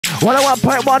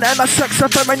101.1 MSX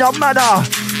FM in your manor.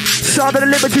 Sound of the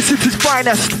Liberty City's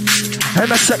finest.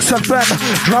 MSX FM,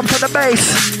 drums on the bass.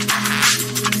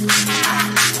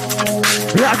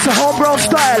 Yeah, it's a homegrown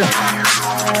style.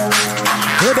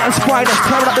 Liberty's finest,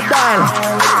 turn up the dial.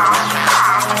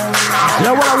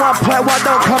 Yeah, 101.1,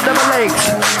 don't come never late.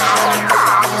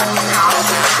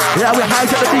 Yeah, we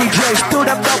hijack the DJs, do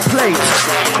them dumb plates.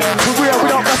 For real, we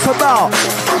don't mess about.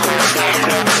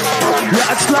 Yeah,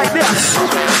 it's like this.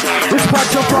 This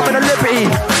bunch of from in the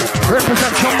Liberty.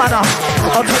 Represent your manner.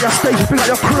 I'll tell your stage, bring out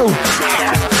your crew.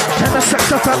 MSX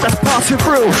FM that's passing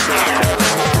through.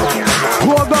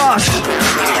 Oh gosh.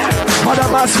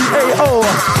 Hadamasi AO.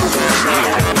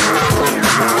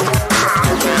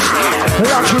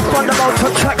 Launch with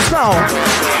fundamental tracks now.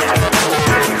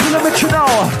 Let you know.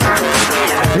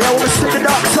 Yeah, when we see the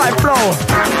dark side flow.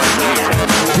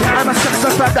 Yeah, MSX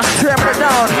FM that's tearing it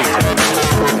down.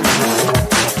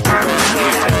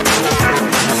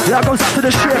 Yeah, goes up to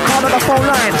the shit card on the phone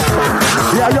line.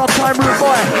 Yeah, your time, rude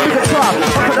boy. Big it up.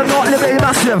 Up at the North Liberty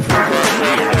Massive.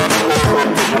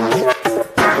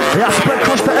 Yeah, spread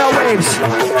across the airwaves.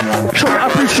 Show your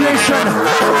appreciation.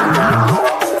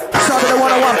 Sound of the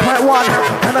 101.1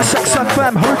 MSX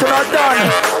FM. Original done.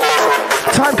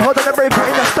 Time code on the break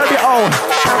in the studio.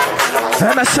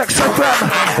 MSX FM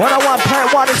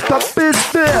 101.1 is the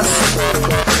business.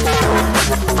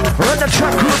 Run the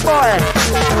track, rude boy.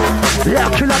 Yeah,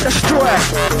 kill and destroy.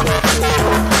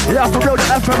 Yeah, for real, the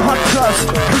FM hunters,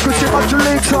 frequency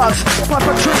modulators,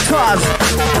 perpetrators.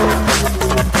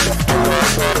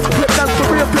 Flip them for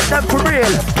real, flip them for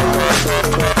real.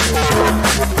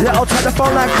 Yeah, outside the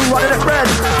phone line crew running it red.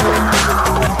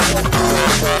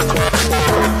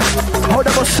 Hold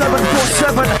up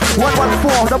 747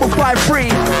 114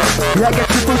 553. Yeah, get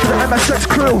you through to the MSX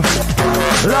crew.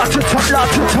 Large and top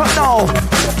now.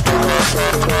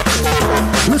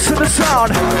 Listen to the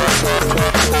sound.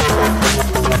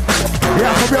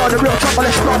 Yeah, for real, the real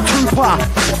trouble storm trooper.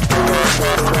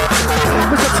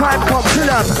 Mr. Time Cop,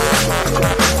 kill him.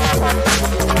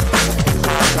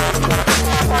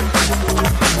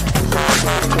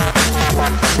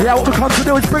 Yeah, what we come to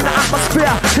do is bring the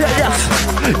atmosphere. Yeah, yes.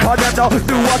 Cause them know,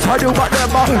 do what I do, but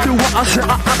them do what I say.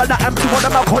 I'm an empty one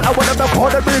of my call. I want them to call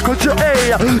them because you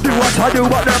do what I do,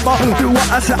 but them do what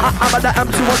I say. I'm an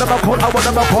empty one of my call. I want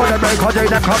them to call them because they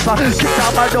don't come back. Kick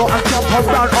down my door and jump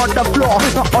around on the floor.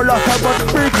 Not all of them but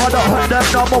free, cause I hurt them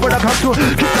no more when I come to.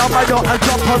 Kick down my door and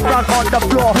jump around on the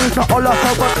floor. Not all of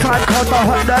them but try, cause I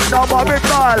hurt them no more. Big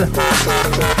ball.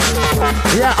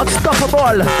 Yeah,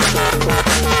 unstoppable.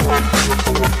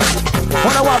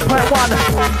 101.1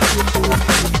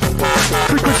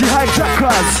 frequency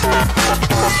hijackers.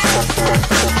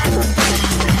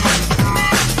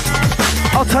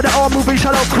 Outside the all moving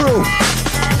shadow crew.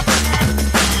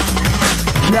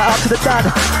 Yeah, out to the Dan,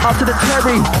 out to the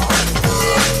Terry.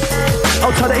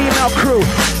 Outside the email crew.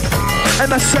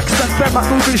 MSX FM at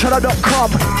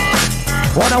movieshadow.com.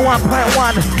 101.1,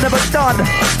 never done,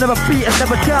 never beaten,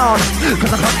 never down.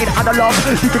 Cause I'm fucking analog,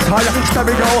 digital,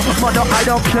 stereo. Mother, I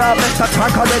don't care, Mr.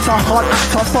 Time, cause it's a hard act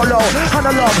to follow.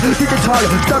 Analog, digital,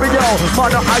 stereo.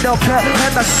 Mother, I don't care,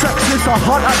 MSX is a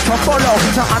hard act to follow.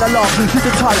 The analog,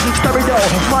 digital, stereo.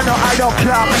 Mother, I don't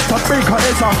care, Mr. Speaker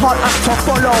is a hard act to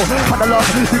follow. Analog,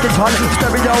 digital,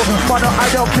 stereo. Mother, I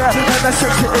don't care,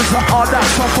 MSX is a hard act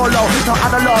to follow. The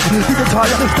analog, digital,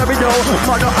 stereo.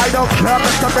 Mother, I don't care,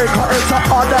 Mr. Speaker is a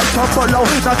all that to follow.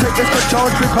 Now take this to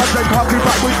Jones because they can't keep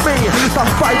up with me. The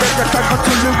fight in the time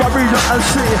continue warrior and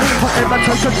see. For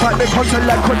imitation fight me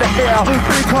consulate on the air.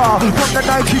 Speaker from the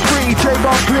 93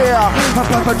 J-Bar clear. A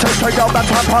perpetrator young man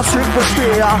time passing with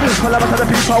fear. Call out to the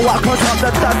people what cause I'm the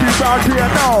daddy round here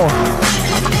now.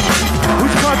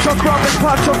 Which part you're from, which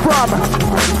part you're from?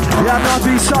 Yeah, north,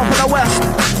 east, south and the west.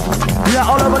 Yeah,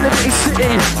 all over Liberty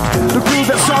City. The groove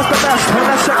that sounds the best.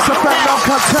 MSX FM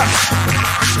non-contest.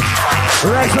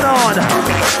 Raise it on.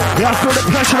 Yeah, feel the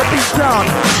pressure to beat down.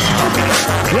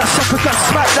 Yeah, suckers that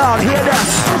smack down. Hear this.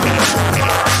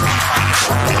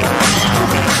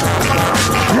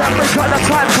 Yeah, we got the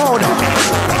time code.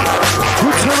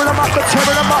 We're tearing them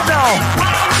up now.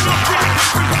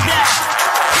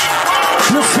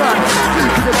 Listen,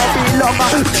 it won't be long,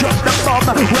 drop the bomb.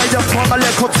 Where you from, a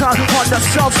little town on the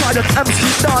south side of MC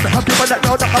Don. I'm giving that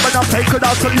no, I'm gonna take it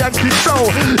out to Yankee Flow.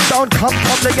 Don't come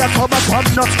from the ghetto, but I'm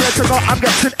not scared to go, I'm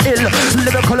getting ill.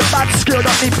 Lyrical and bad skill,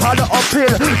 don't need powder or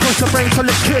pill. Push the brain till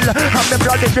it kill, I'm the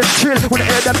blood in the chill. When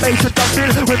I hear the bass it don't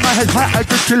feel, with my head high I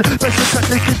just chill. Basic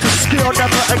technique into skill,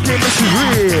 never again this is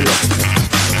real.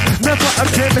 Never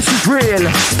again this is real.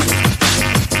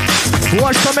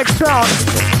 Watch the mix down.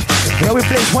 Yeah, we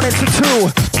blaze 1 into 2.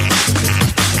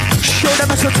 Show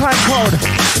them it's a time code.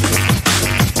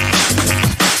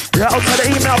 Yeah, out to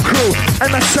the email crew,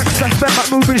 MSX FM at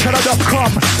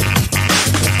movieshadow.com.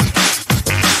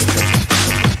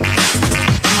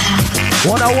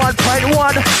 101.1.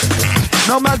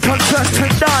 No man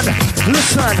contesting done.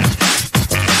 Listen.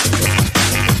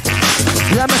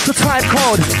 Yeah, Mr. Time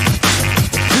Code.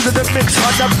 These are the mix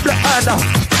on the blend.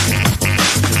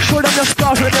 Show them the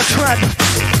stars with the trend.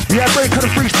 Yeah, break the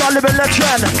freestyle living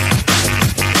legend.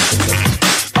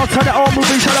 Out to the old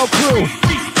movie shadow crew.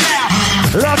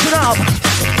 Listen up.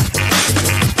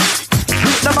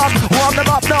 Heat them up, warm them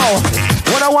up now.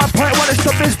 101.1 is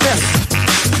the business.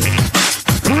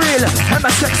 Real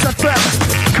MSX FM.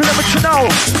 Kilometer now.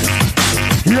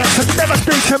 Yes, a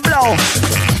devastation blow.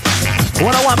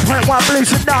 101.1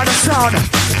 blazing down the sound.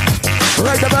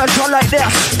 Ride the birds on like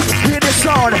this. Hear the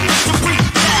sound.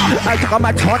 I got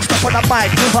my tongue stuff on the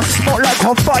mic. I smoke like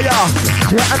on fire.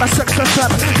 Yeah, MSX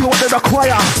FM. You want to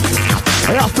require.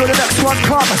 Yeah, feel the next one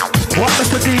come. What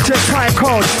Mr. DJ Time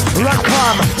Code? Run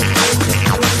come.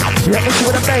 Yeah, issue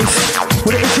with the bass.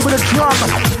 With the issue with the drum.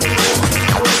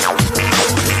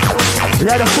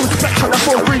 Yeah, the full spectrum, the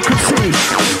full frequency.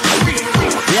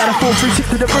 Yeah, the full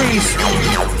 360 degrees.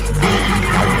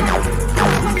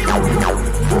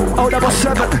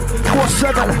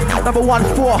 07747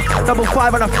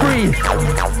 145 and a 3.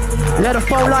 Yeah, the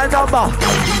phone line number.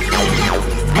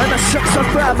 MSX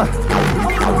FM.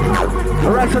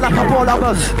 Right to the couple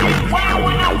numbers.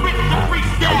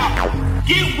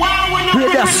 Hear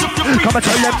this, come and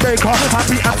tell them they call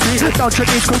happy MC. Don't you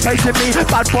need school facing me?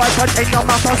 Bad boy, but ain't no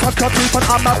mouth, I'll cut me from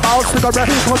on my mouth.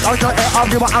 Cigarette, put on your air, I'll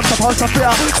be what I'm supposed to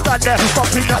feel. Stand there,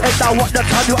 bumping the egg, now what the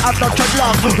time you have not too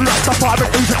long. Lost the fire,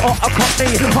 easy or a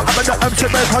company. I'm in the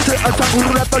MC, make country, a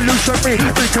jungle revolutionary.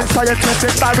 Beating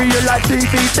scientific barrier like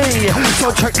DVD.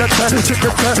 So check the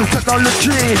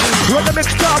technology. Run the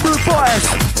mixed down, blue boys.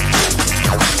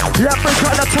 Yeah, break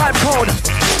out the time code.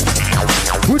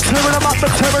 We're tearing them up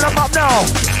now.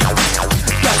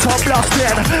 Get on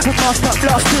blasting, master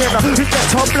blasting,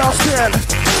 get on blasting.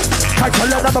 Can't tell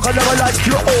them I'm gonna like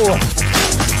you all.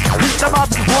 Heat them up,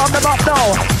 warm them up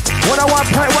now.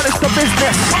 101.1 is the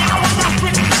business.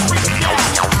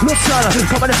 Listen,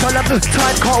 come and tell them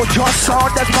time code, your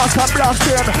sound is master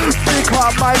blasting.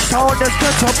 Because my sound is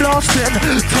get on blasting.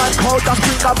 Time code, that's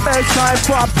bring the bassline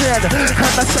bumping.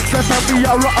 MSX FM, we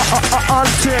are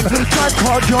hunting. Time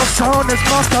code, your sound is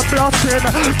master blasting.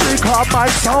 Because my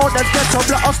sound is get on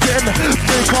blasting.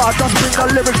 Because that's bring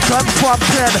the lyrics drum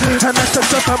bumping.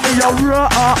 MSX FM, we are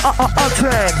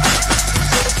hunting.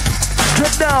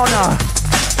 Get down now.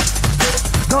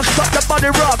 Don't stop the body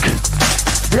rock.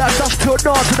 Yeah, just till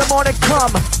dawn, till the morning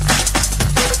come.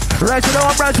 Raise it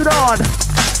on, raise it on.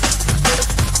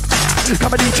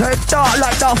 Come and DJ dark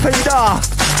like Darth Vader.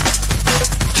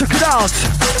 Check it out.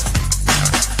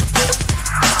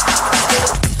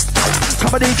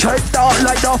 Come and DJ dark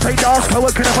like Darth Vader. So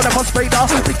we're gonna put a bus Vader.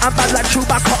 Think I'm bad like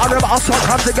Chewbacca. I remember our song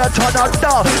comes to get turned on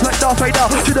dark like Darth Vader.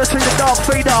 Should have seen the Darth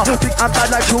Vader. Think I'm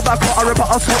bad like Chewbacca. I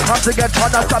remember our song comes to get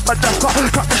turned on dark. But that's got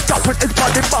the stopping, it's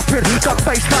body bumping. That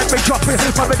bassline be dropping.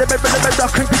 My rhythm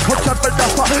rocking because I'm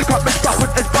enough. Got me stopping,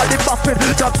 it's body bumping.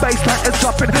 That bassline is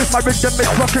dropping. My rhythm is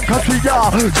rocking cause we are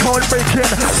tone breaking,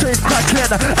 safe cracking,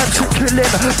 MC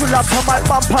killing. Pull up on my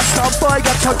bumper, some boy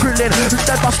got a grilling.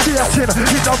 Never steering,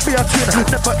 he's not beating.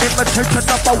 Never imitate the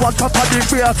number one top of the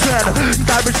beating.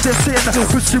 Direct this in,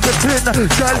 pussy within,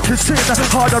 girl kissing.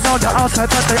 Hard around the outside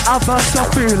but they have a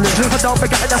soft feeling. I don't be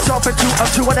getting yourself into a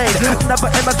 2 and 8. Never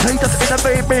imitate us in a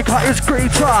baby car is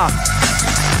greater.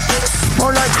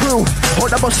 Phone line crew, phone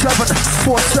number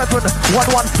 747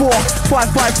 114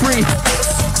 553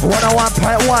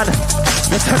 101.1.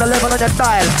 The 1011 on your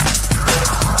dial.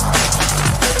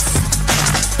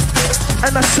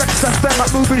 MSX FM at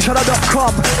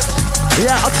movieshadow.com.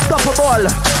 Yeah, unstoppable.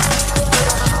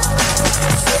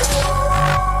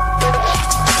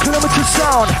 Kilometer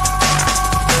sound.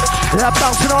 Yeah,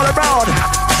 bouncing all around.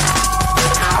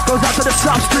 Goes out to the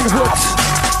South Street hoods.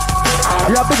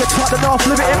 Yeah, bigger top the North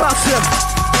Liberty massive.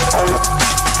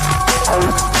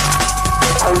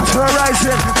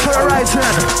 Terrorizing.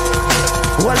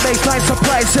 Well, baseline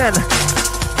surprising.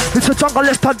 It's a jungle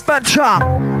list adventure.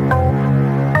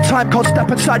 Time code,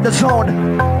 step inside the zone.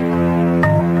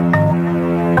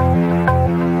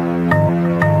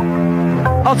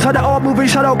 Outside the old movie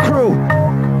shadow crew.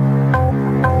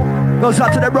 Goes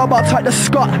out to the robot type the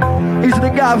Scott. Easy to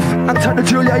Gav and turn to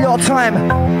Julia your time.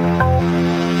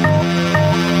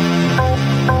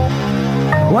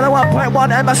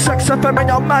 101.1 MSX FM in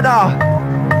your manner.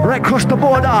 Right across the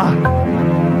border.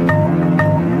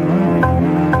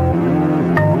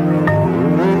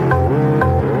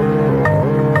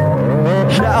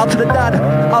 out to the Dan,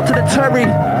 out to the Terry.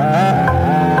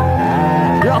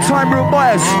 Yeah, time room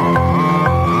boys.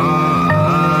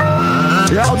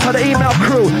 Yeah, out to the email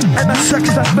crew,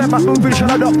 MSX FM at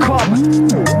moviechannel.com.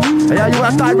 Yeah, you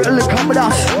want a direct link up with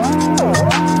us.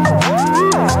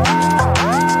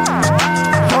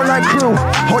 Online crew,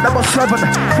 hold number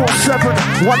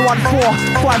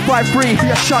 747-114-553.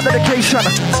 Yeah, shot dedication.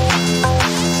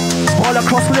 All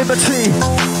across Liberty.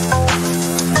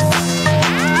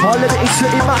 All Liberty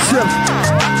City massive.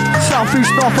 South,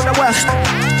 east, north and the west.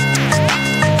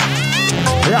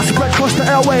 Yeah, spread across the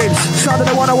airwaves. Sound of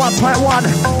the 101.1.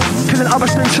 Killing other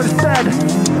stations dead.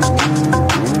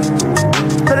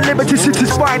 The Liberty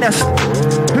City's finest.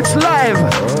 It's live.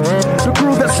 The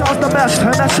groove that sounds the best.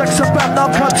 MSX FM,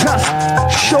 no contest.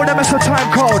 Show them it's a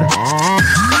time code.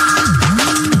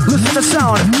 Listen to the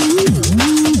sound.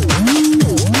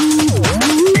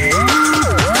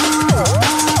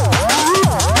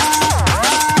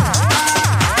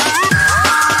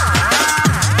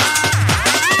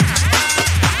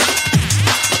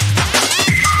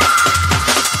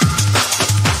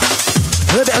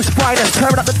 Liberty's finest,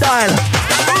 tearing up the dial.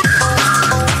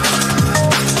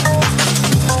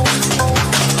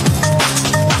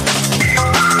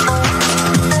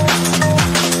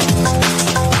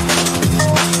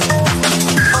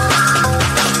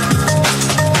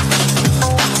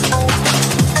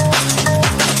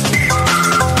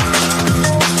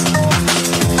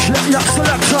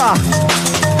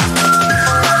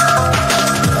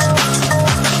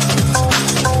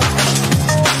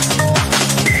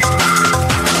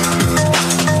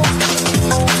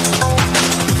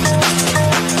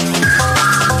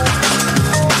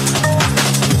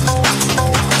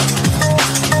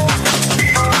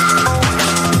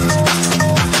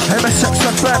 MSX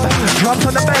FM, drums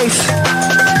on the bass.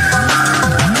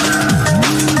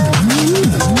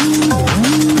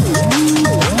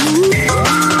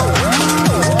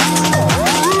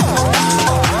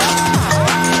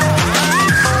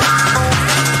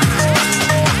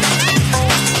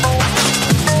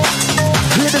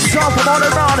 Hear the sound from all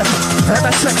around.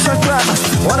 MSX FM,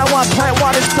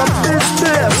 101.1 is the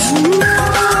business.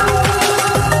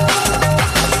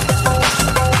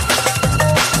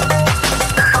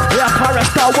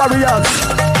 Star Warriors.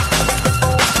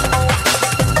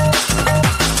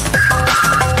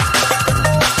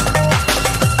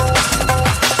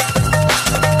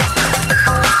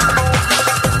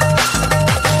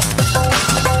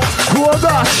 Oh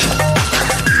gosh.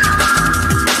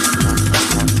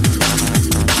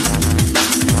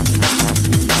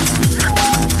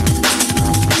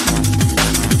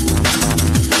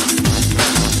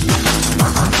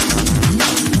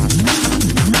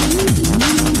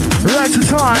 Right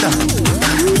is on.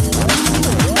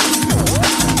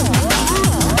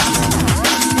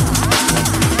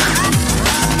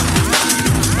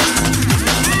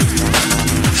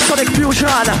 Sonic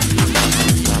fusion.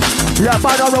 Yeah,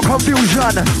 binaural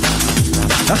confusion.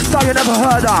 A style you never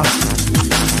heard of.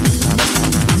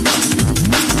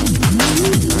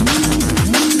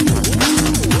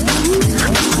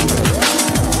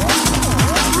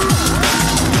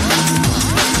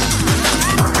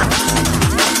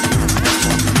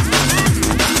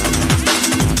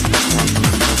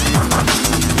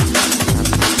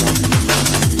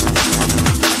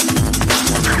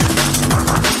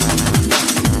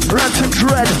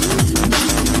 Dread,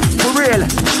 for real.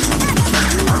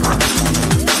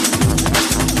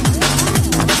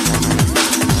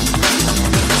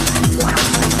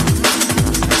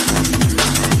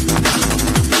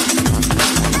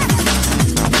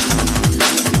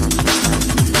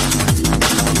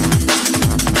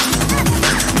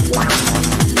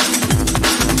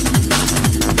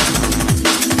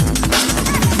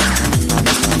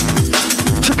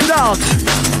 Check it out.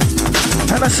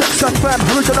 MSX FM,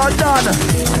 original done.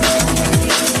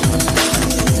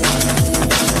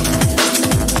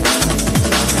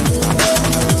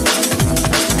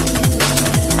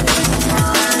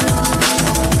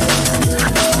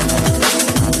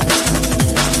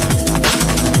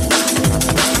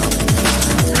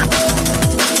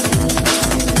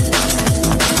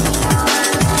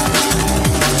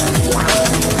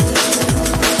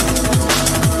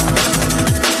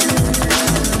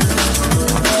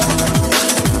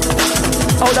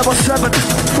 Oh, double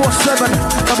 747,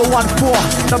 double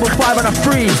 14, double 5 and a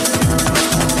 3.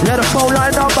 Yeah, the phone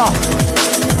line number.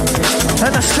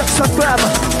 And the 6 FM.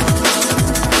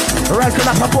 Ranking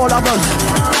up a ball numbers.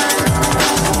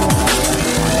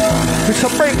 It's a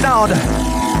breakdown.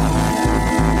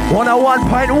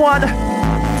 101.1.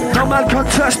 No man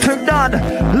contesting none.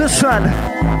 Listen.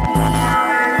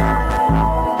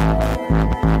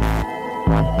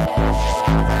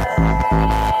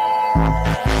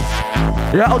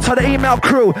 Yeah, out to the email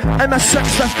crew,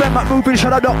 MSX FM at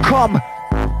movieshadow.com.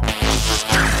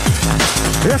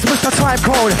 Yes, Mr. Time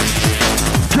Code.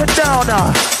 Get down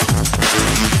now.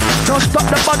 Don't stop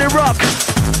the money rock.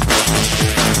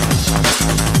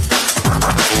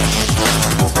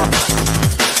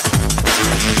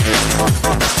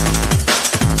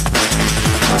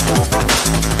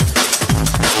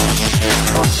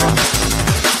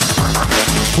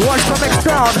 Watch the mix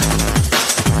down.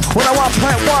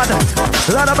 101.1.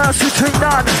 Lot of mercy to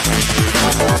none.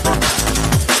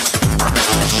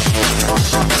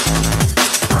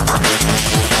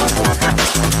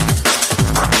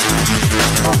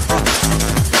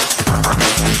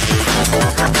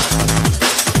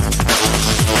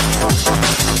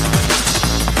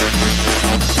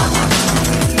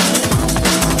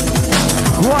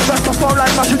 One best of phone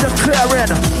line messages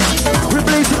clearing. We're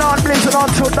blazing on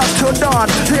till dawn.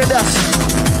 Hear this.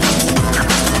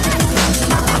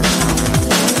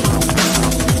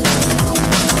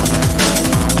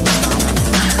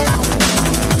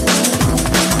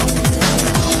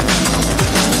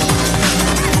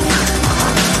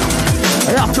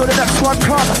 After the next one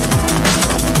come.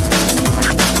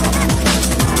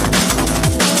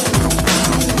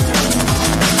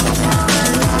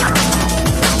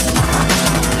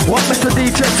 What Mr.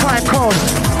 DJ Time Code?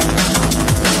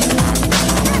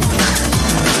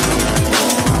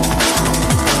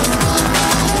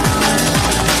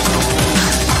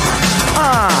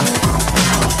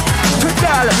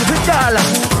 Vidal.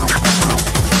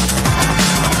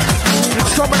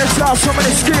 So many styles, so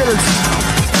many skills.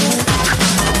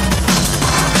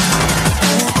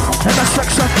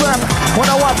 MSX FM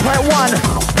 101.1.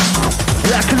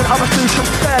 Yeah, killing other solution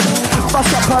dead.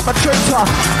 Bust up perpetrator.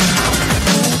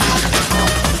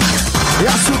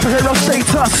 Yeah, superhero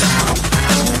status.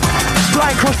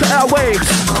 Flying across the airwaves.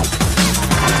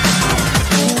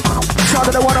 Sound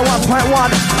of the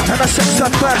 101.1. MSX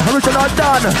FM, original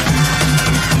done.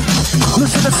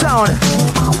 Listen to the sound.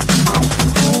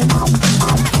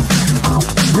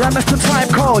 Yeah, Mr. Time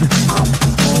Code.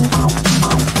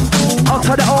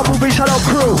 Outside the all movie shadow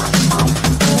crew.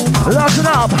 Listen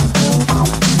up.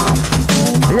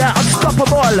 Yeah,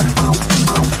 unstoppable.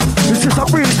 This is a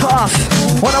breeze to us.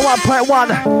 101.1.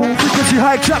 Frequency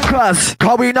hijackers.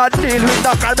 Cause we not deal with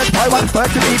the climate Taiwan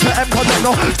 30 BPM cause they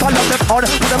know turn up them on.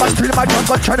 When them are stealing my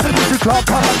jungle trend. This is clock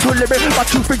come up to limit. But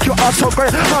you think you are so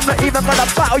great. I'm not even gonna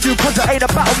battle you cause it ain't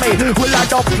about me. Well, I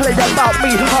don't play about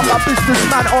me. I'm a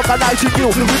businessman organizing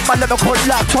you with my little cold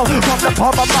laptop from the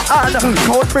palm of my hand.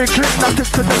 Code breaking,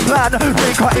 nothing to the plan.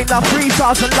 Make her in a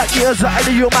 3,000 light years ahead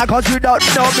of you, man, cause you don't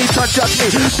know me, so judge me.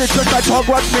 This is like talk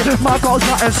with me. My goal's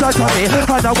not inside of me.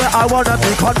 I know where I wanna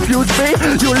be, confuse me.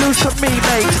 You lose to me,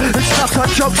 mate. It's not a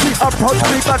joke, see, approach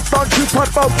me, but don't you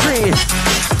provoke me.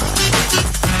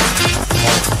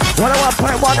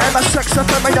 101.1 MSX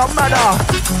FM, it don't matter.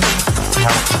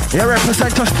 You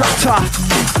represent your structure.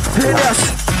 Hear this.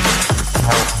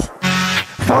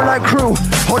 Phone line crew,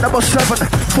 phone number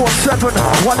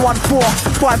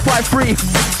 747-114-553.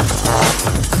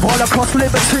 All across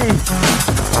Liberty.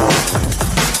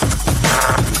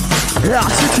 Yeah,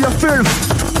 city of filth.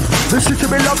 The city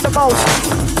we love the most.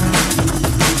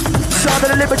 Sound of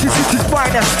the Liberty City's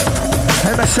finest.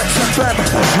 MSX FM,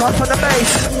 run for the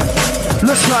bass.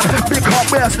 Listen, big hot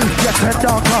beers, getting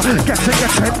darker,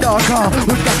 getting darker.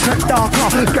 We getting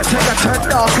darker, getting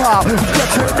darker,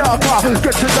 getting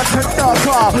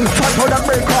darker. Time for the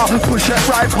maker, push it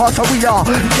right past where we are.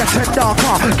 Getting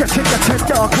darker, getting darker,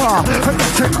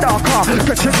 getting darker.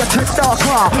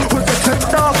 We getting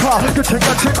darker, getting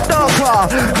darker.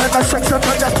 MSX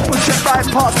FM, just push it right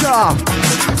past her.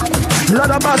 Lot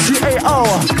of mercy, AO.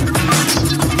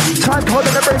 Time for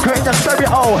the breaker in the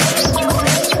stereo.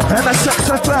 MSX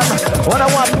FM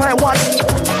 101.1.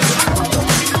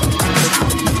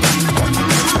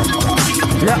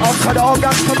 Yeah, outside the all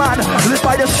gangster man, live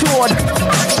by the sword.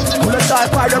 Will die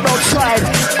by the roadside.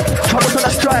 Trouble to the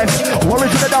strife,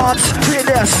 worries to the dance. Hear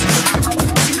this.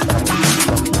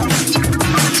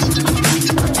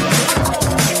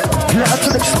 Yeah, it's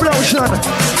an explosion.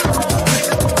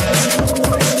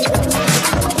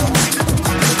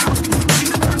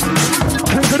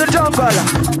 King to the jungle.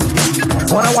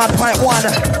 101.1.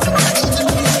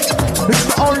 It's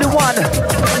the only one.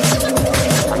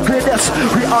 Hear this.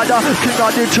 We are the king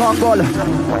of the jungle.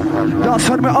 Don't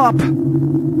turn me up.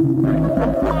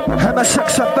 MSX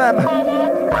FM.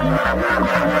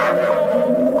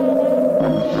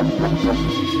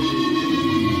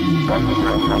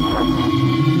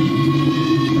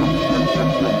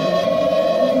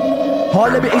 All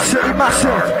Liberty City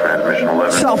massive.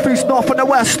 Southeast, north and the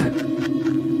west.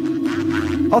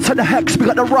 Outside the hex, we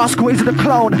got the rascal, he's the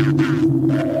clone.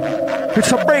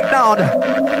 It's a breakdown.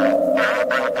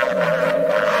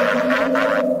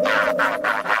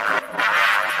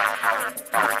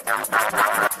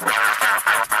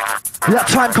 That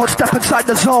time code, step inside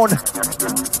the zone.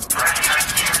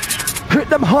 Hit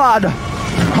them hard.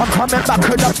 I'm coming back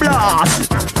with the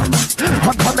blast.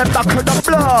 I'm coming back with the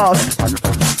blast.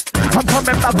 I'm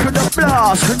coming back with the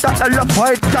blast. And that I love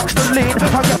white, that's the lean.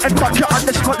 I'm getting bucket on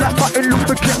this foot like my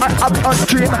lubricant. I have a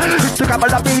dream. It's the gamma,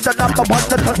 be the number one,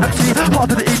 the T. R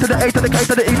to the E to the A to the K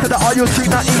to the E to the R. You see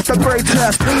that E the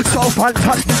greatest. So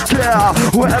fantastic, yeah.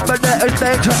 Wherever there is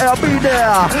danger, I'll be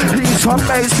there. He's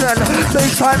amazing.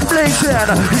 Baseline blazing.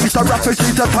 He's the roughest,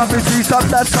 he's the toughest, he's the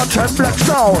best. I'm Flex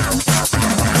now.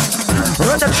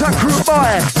 Run the track crew,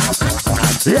 boy.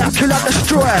 Yeah, kill and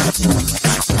destroy.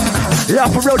 Yeah,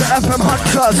 for real, the FM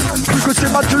hunters, frequency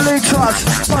modulators,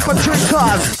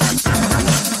 perpetrators.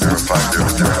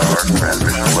 0500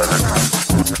 transmission 11.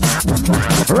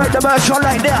 Right the version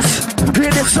like this,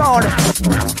 hear this sound.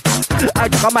 I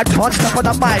got my tongue step on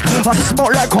the mic, I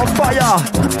smoke like on fire.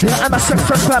 Yeah,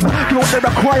 MSX FM, you only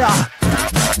require.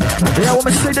 Yeah, when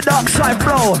we see the dark side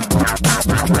flow.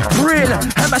 Real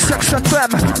MSX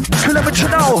FM, kill it, you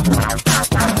know.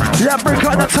 Yeah, break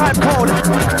out the time code.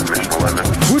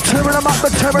 We're tearing them up,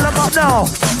 we're tearing them up now.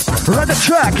 Run the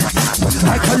track.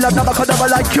 I tell them never gonna never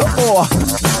like you more.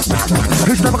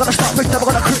 He's never gonna stop, he's never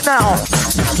gonna quit now.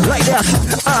 Like this,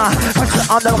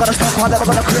 I'm never gonna stop, I'm never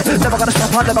gonna quit. Never gonna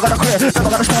stop, I'm never gonna quit. Never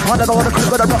gonna stop, I'm never gonna quit.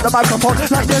 Gonna drop the microphone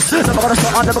like this. Never gonna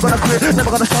stop, I'm never gonna quit.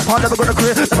 Never gonna stop, I'm never gonna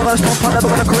quit. Never gonna stop, I'm never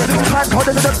gonna quit. Time code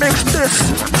in the mix this.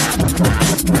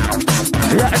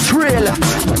 Yeah, it's real.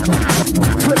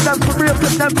 Flip them for real,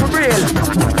 flip them for real.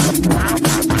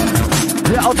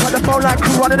 Yeah, outside the phone line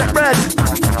crew running it red.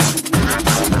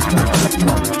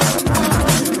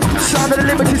 Sound of the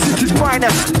Liberty City's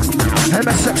finest.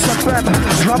 MSX FM,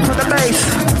 drop on the bass.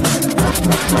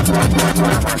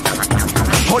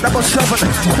 Hold number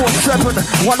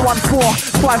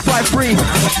 747-114-553.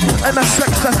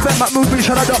 MSX FM at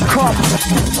movievision.com.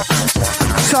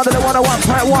 Sound of the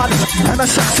 101.1.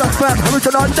 MSX FM,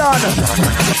 original done.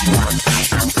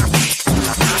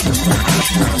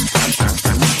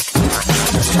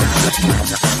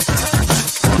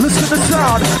 Listen to the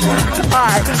sound.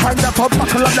 I never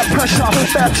buckle under pressure.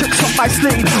 Bad tricks up my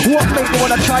sleeve. What made me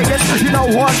wanna try this? You know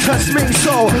what test me.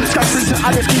 So skyscrapers and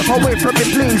others, keep away from me,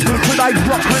 please. When I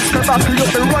rock, risk about you'll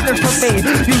be running from me.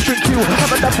 You think you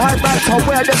have the vibe right to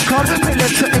where this come? Feeling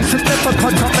to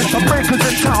insignificant, I'm the breakers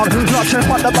in town. Watching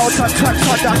what the boats and tracks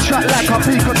on that track like a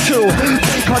Pikachu.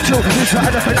 Pikachu is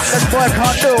anything that this boy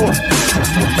can't do.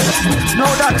 No,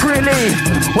 not really.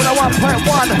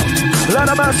 101.1. Let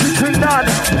a mercy thing done.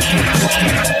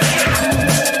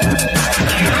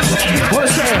 What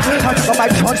is it? I took a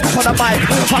mic, charged up on the mic. I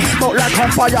smoke like on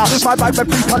fire. My vibe and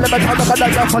people limit on the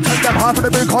like I take them half of the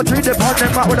big country. They put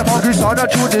them out with the funky sound, a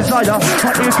true desire.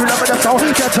 And if you love the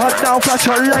sound, get up now, flash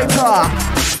it later.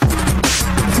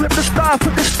 Flip the style,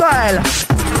 flip the style.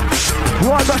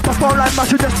 One back the phone line,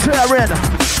 mash you just tearing.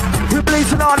 We're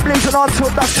blazing on till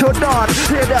that's till dawn.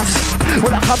 Hear this.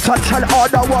 When I come to tell all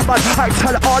the woman, I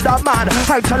tell all the man,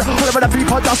 I tell all of the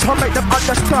people just to make them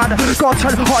understand. Go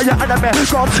tell all your enemy,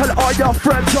 go tell all your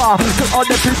friends. Tell all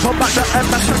the people about the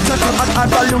MSX and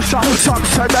evolution. Some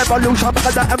say revolution,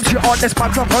 but the MC on this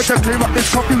microphone to clear up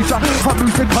this confusion. I'm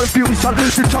losing confusion,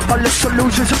 the chocolate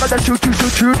solutions. I'm gonna shoot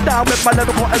you down with my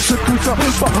lyrical execution.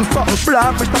 But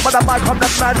blam, Mr. Man, I might come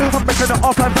the man. I'm making it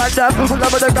off and find them. All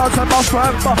over the girls and my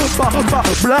friend.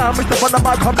 Blam, Mr. Man, I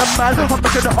might come the man. I'm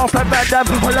making it off and find them.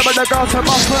 All over the girls and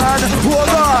my friend. Oh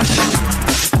gosh.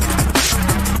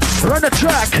 Run the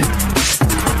track.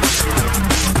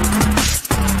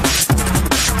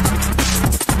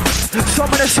 So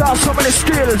many sounds, so many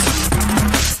skills.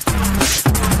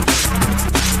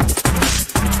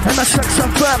 MSX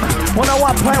FM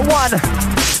 101.1.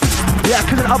 Yeah,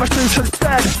 cause the other station's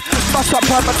dead. Must up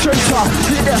perpetrator.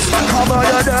 See this.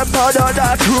 Murder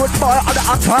the truth boy on the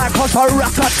attack. Cause I rap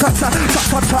that shot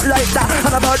like that.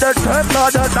 And I murder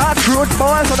the truth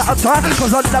boys on the attack.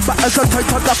 Cause I never hesitate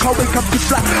on the car we come to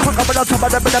flat. I'm coming on top of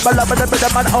the rhythm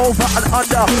and over and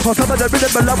under. On top of the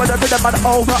rhythm and over and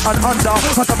under. On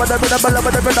top of the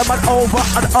rhythm and over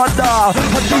and under.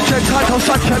 A DJ title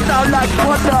such a down like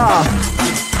thunder.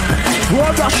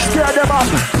 We'll just scare them up.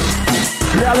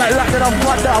 Yeah, like lightning on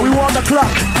thunder, we want the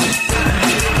clock.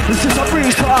 This is a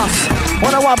breeze to us.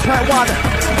 101.1,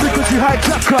 frequency high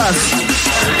trackers.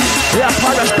 Yeah,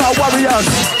 Pirate Star Warriors.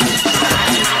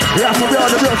 Yeah, for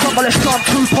real, the real Somali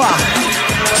Stormtrooper.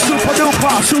 Super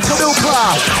duper, super duper.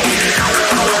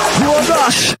 Oh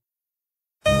gosh.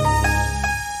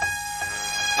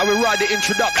 I will ride the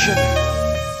introduction.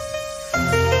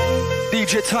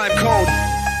 DJ Time Code.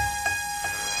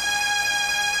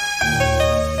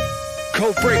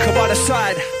 Code breaker by the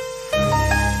side.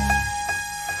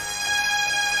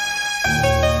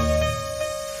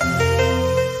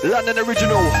 London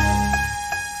original.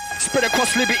 Spread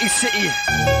across Liberty City.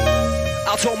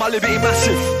 Out to all my Liberty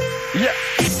Massive. Yeah.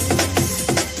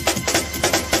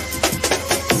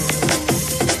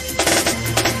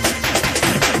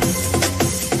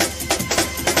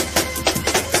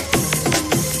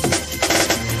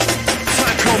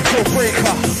 Time code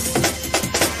breaker.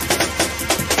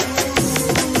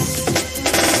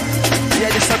 Yeah,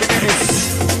 this how we do this.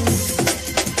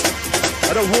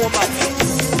 I don't warm up.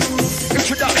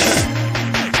 Introduction.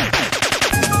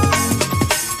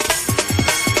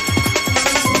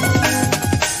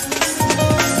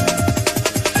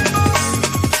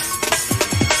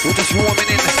 We're just warming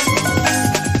in.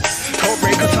 Code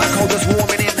breaker, time code, just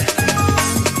warming in.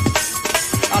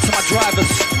 Out to my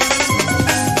drivers.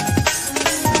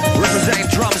 Representing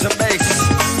drums and bass.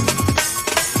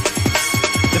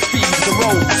 The thieves, the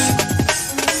roads.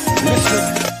 Listen.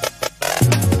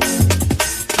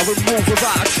 I will move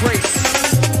without a trace.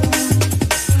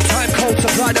 Time code,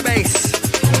 supply the bass.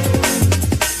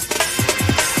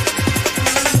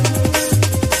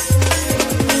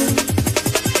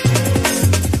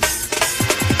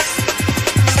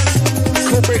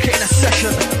 Code breaker in a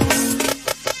session.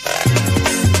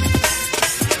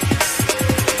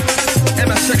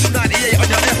 MSX 98 on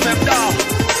your FM dial.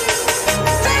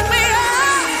 Take me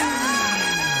high.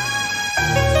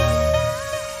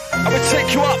 I will take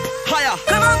you up, higher.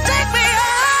 Come on, take me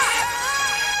high.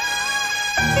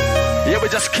 Yeah, we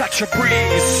just catch a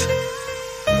breeze.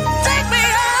 Take me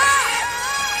high.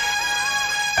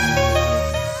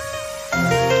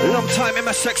 Long time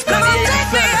MSX 98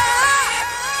 FM.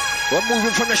 We're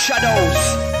moving from the shadows.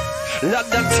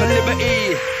 London to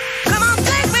Liberty. Come on,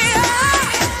 take me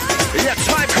high. Yeah,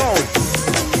 time code.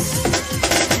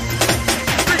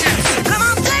 Bring it. Come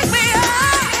on, take me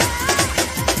high.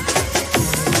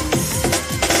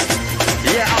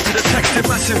 Yeah, out to the texting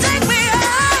massive. Take me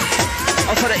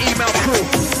high. Out to the email crew.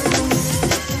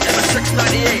 MSX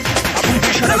 98 at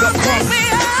modification.com.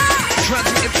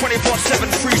 Transmitting 24/7,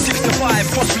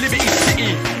 365 across Liberty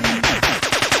City.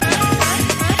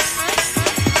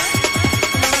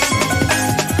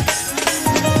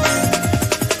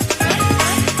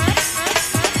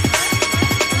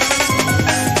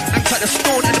 The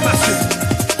Stone and the Massive.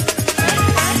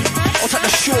 Out at the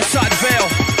Shoreside Vale.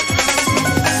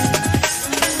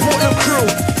 Portland crew.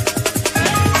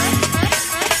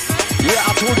 Yeah,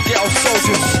 out to all the ghetto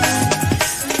soldiers.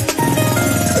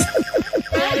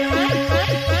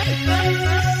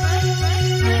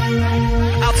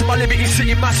 Out to my Liberty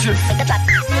City Massive.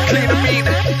 Clean the bean.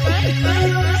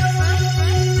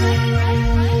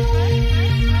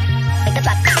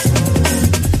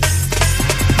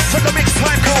 From the mix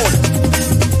time code.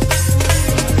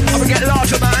 I will get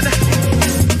larger, man.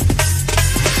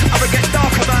 I will get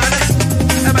darker, man.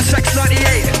 MSX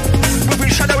 98.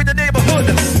 Moving shadow in the neighborhood.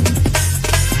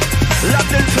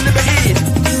 London to Liberty.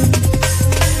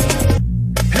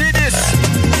 Hear this.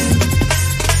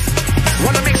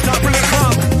 Wanna mix now, bring it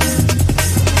calm.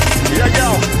 Yeah, yo.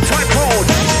 Time code.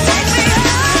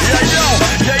 Yeah, yo.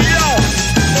 Yeah, yo.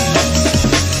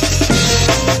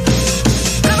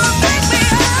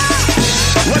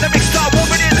 Wanna mix now,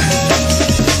 warming in.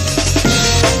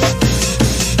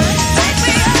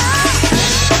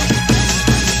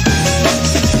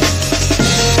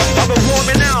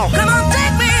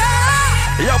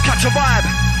 Catch a vibe.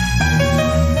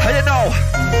 How you know?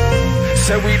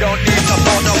 Say we don't need no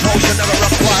more, no potion, never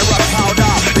require a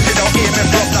powder. If you don't hear me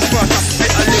from the first, I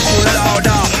spit a little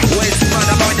louder. Waste man,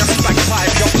 I'm on your spec pipe,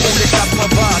 you're foolish and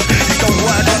perverse. You don't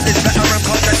word on this veteran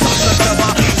content, that's the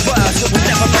summer. First, it will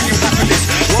never bring you happiness,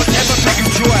 won't ever bring you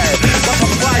joy. But for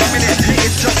 5 minutes, it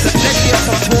is just a dead year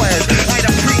of toys. I ain't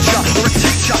a preacher, or a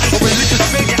teacher, or a religious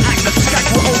maniac. The stack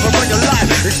will overrun your life.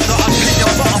 It's not opinion,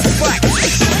 but a fact.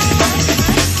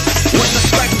 What's the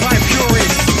spec pipe fury?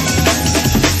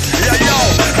 Yeah, yo,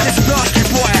 and it's nasty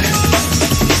boy.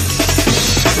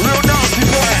 Real nasty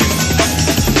boy.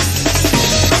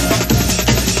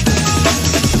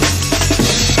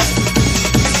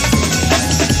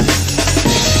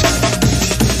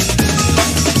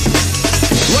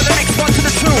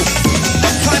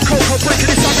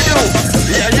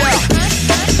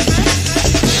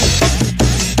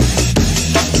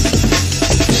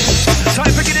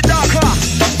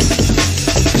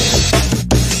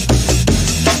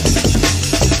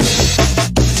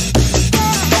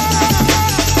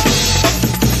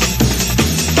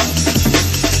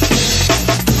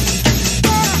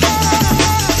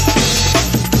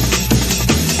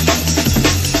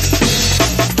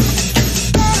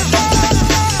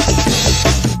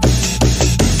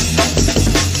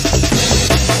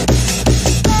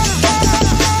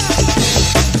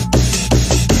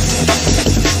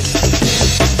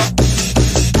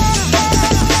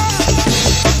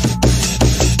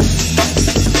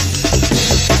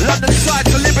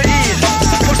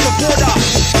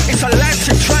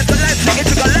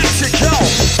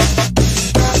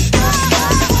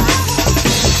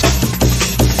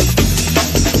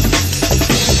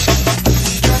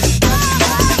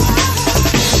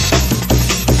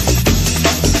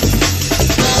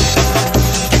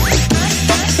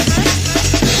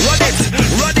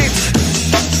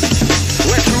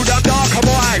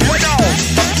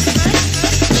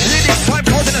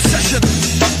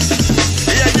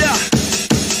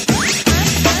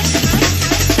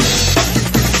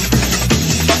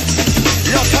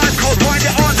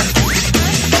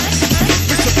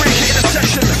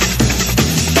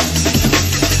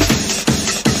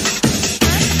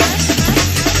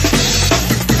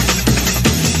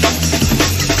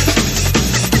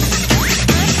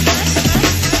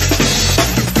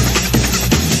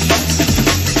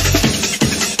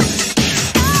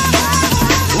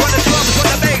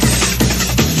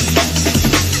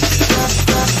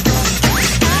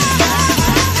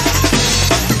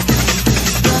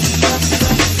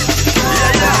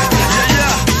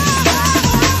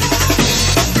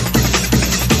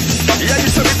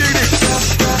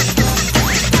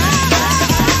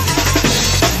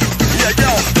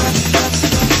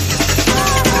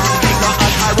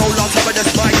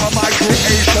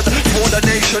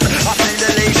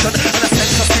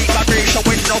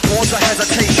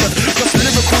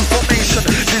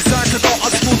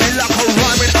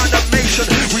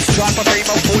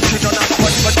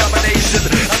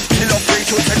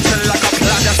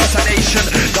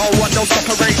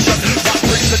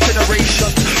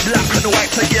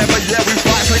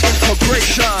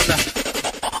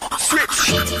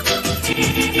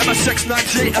 MSX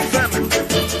 98 FM.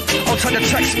 Outside the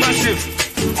text massive.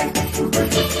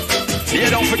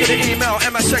 Yeah, don't forget the email,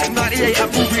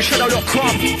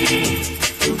 msx98@movieshadow.com.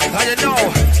 How you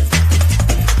know?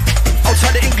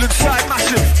 Outside the England side,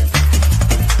 massive.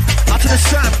 Out to the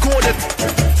Sam, Gordon.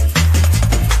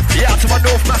 Yeah, out to my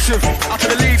North, massive. Out to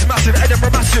the Leeds, massive. Edinburgh,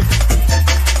 massive.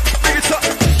 Big it up.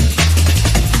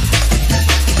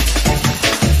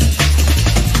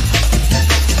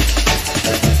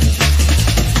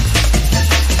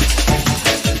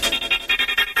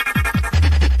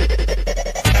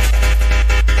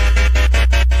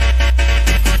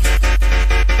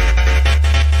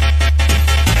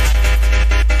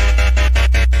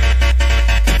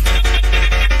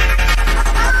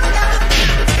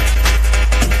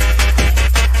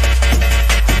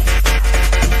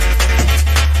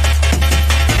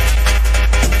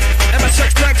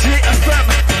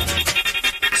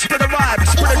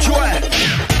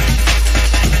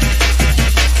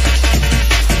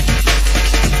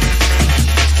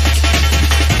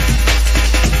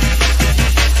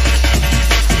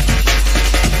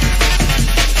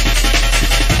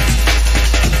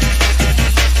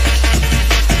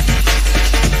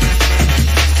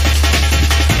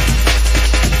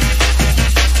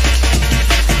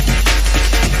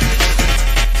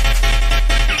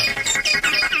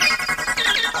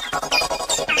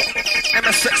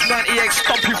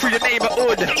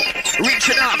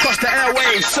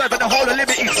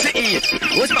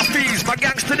 Where's my fees, my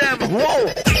gangster them?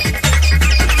 Whoa!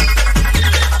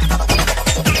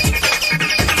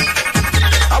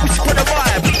 I will spread a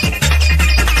vibe.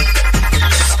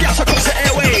 Scouts across the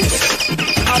airwaves.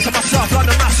 Out to myself,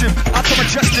 London massive. Out to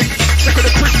Majestic. Second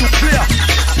the crystal clear.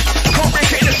 Can't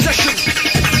make it in a session.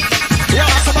 Yeah,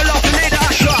 out to my love, the lady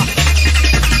Asher.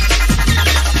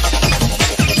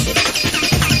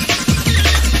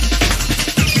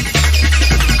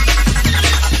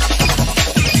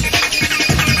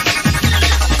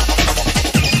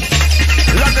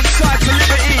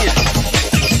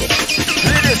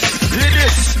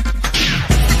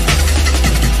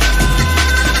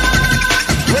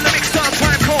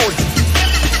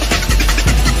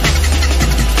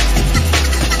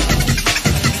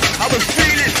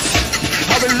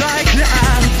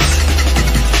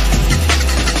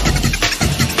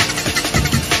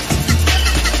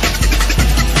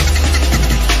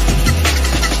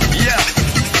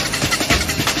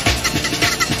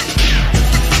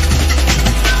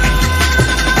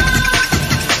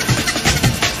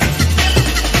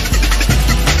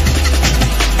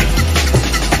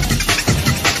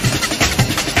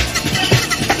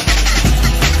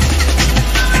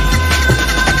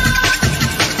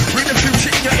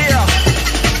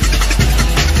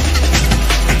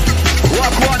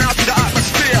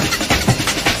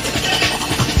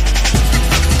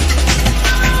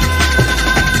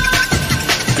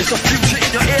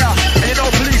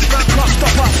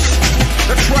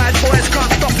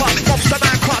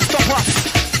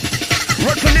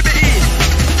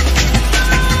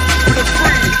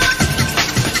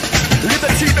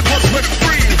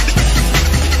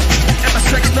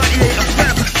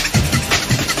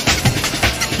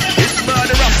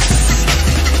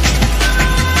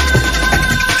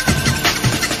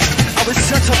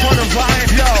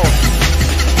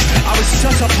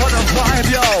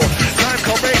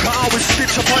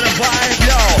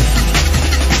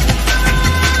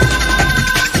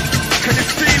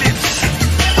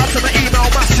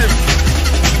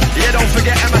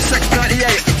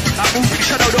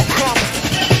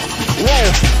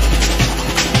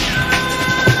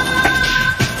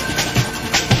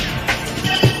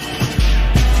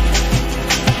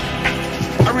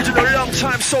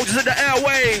 Soldiers in the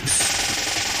airwaves.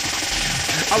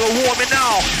 I will warm it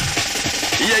now.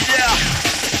 Yeah.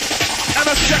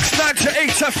 MSX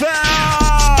 98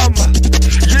 FM.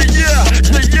 Yeah.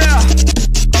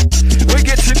 We're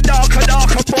getting darker,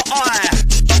 but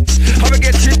I'm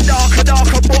getting darker, but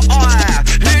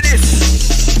hear this.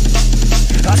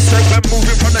 I said we're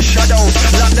moving from the shadows,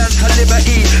 London to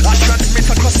liberty. I transmit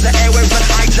across the airwaves and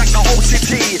hijack the whole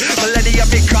city. Millennium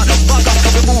big cut, bug up,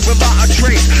 so we're moving without a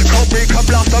trace. Cold break and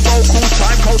blast the vocals,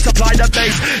 time code supply the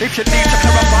bass. If you need to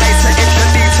clarify it, if you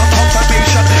need some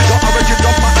confirmation, the origins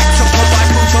of my action provide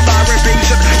proof of our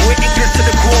evasion. We're English to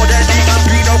the core, there need to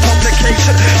be no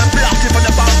complication. And blasting from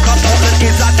the bunker, Portland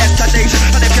is our destination.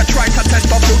 And if you try to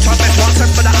test our future, mesh one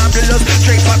send for the ambulance.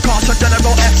 Straight for Castle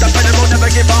General, F the Federal,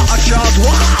 never give out a chance.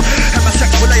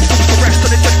 MSX will aim to rest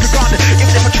till it's just begun.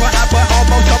 Even if I try to buy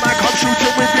almost a man come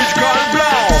shooting with his gun.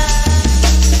 Blow.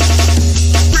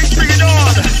 Bring it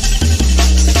on.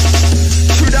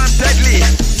 Too damn deadly.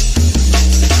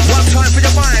 One time for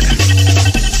your mind.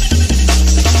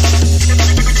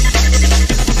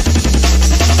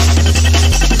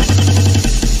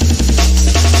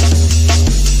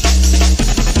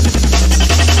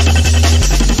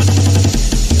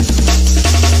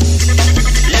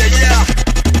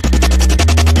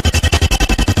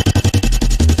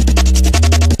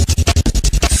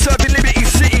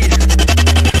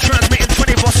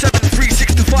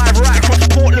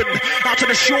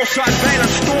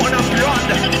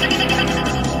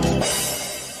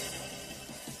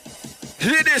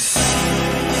 Hear this.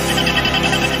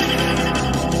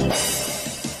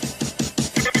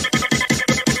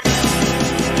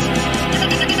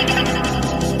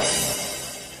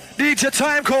 Need your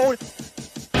time code.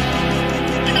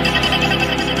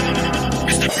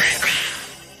 Mr. Breaker.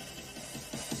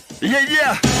 Yeah,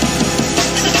 yeah.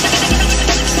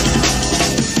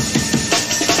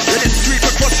 Let it sweep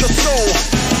across your soul.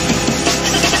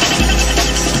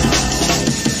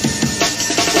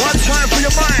 One time for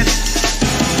your mind.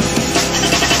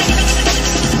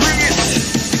 Bring it.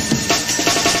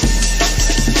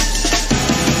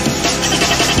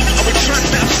 Are we trying to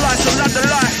get a slice of London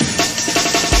life?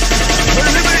 For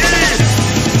liberty.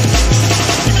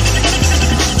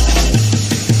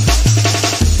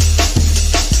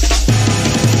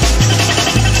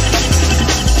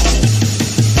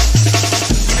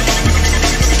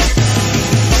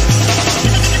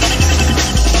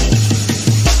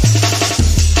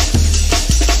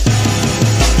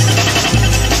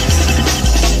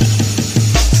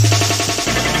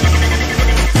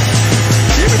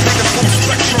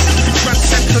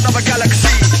 Another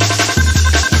galaxy.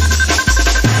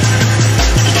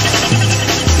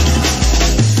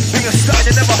 Being a start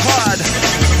you never heard,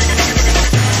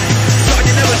 something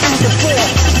you never knew before.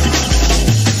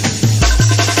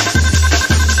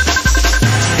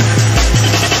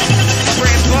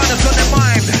 Brain burners on their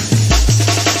mind,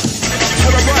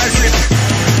 terrorizing.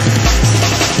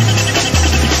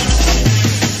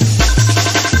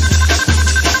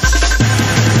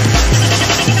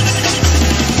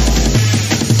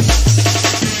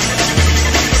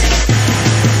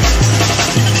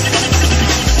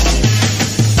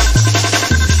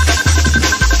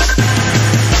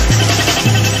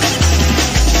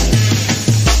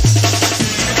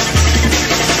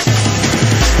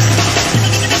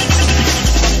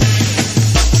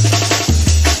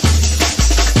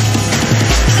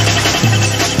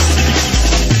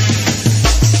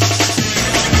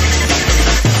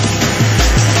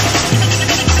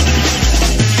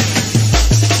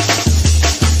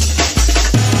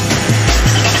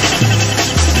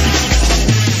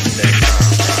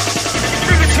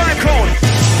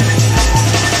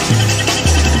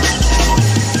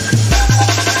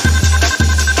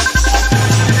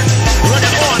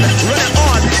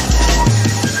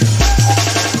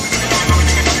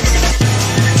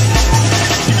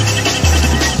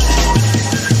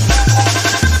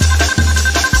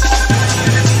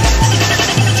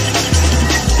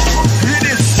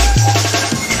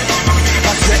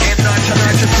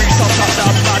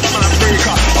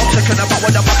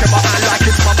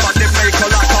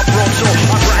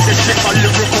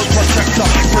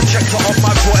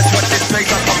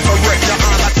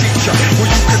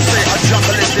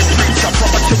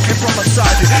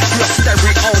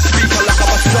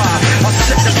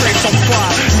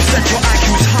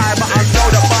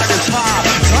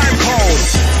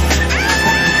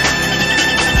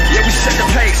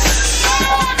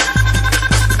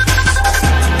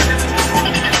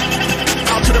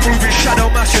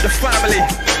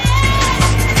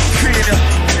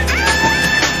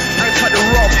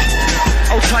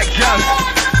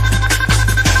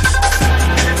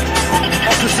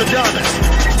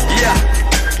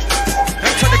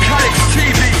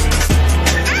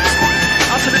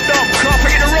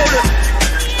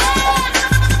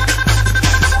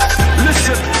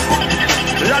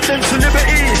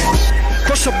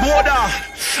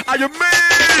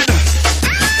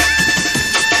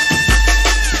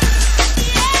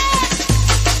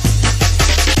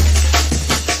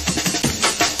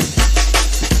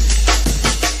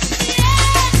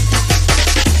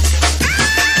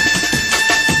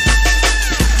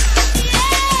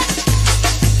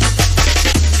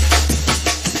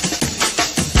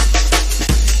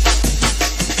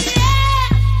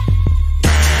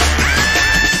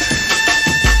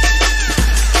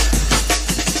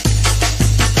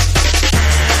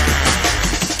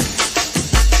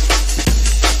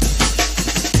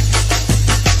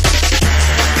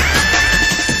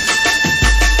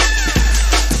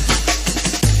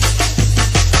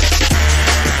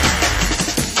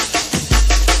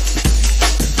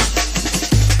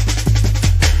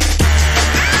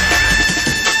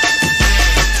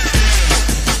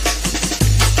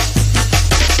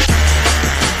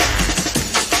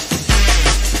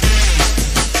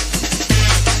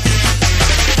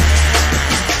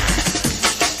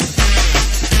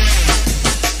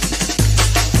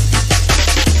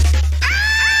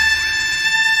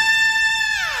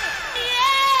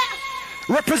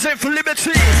 Represent for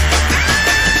liberty.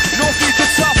 North, east, and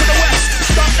south, and the west.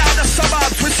 Stomp down the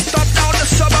suburbs. We stomp down the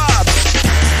suburbs.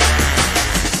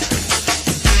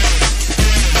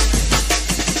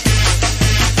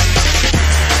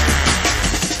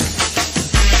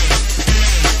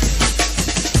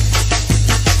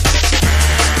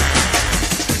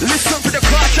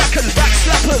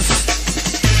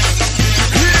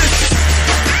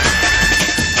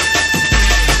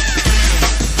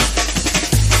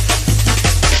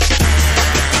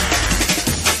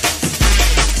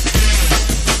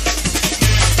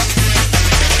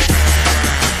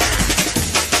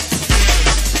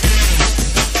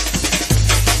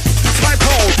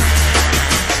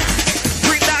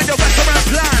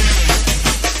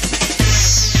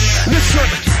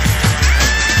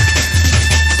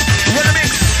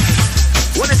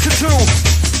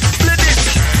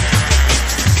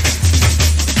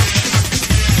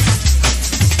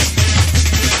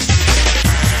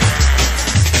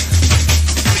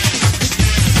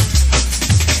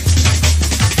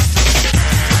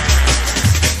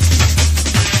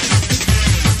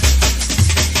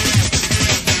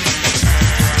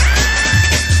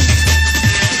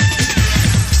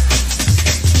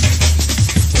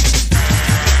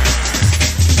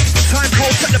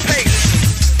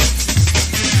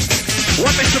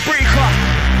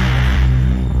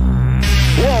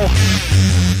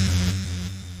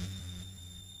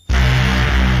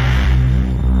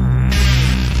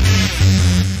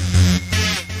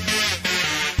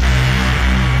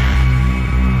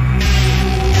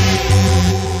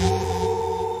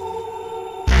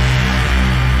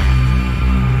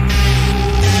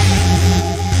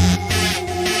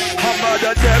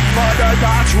 Murder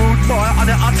that rude boy on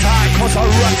the attack, cause I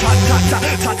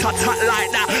rat-tat-tat-tat-tat-tat like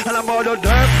that. And I murder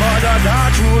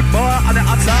that rude boy on the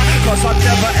attack, cause I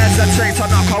never hesitate to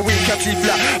knock a weak empty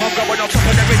flat. I'm going on top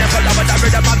of the rhythm, over the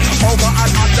rhythm, man. Over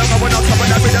and under, going on top of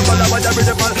the rhythm, over the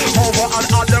rhythm, man. Over and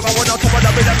under, going on top of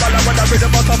the rhythm, over the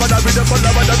rhythm, on top of the rhythm,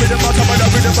 over the rhythm, on top of the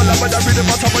rhythm, over the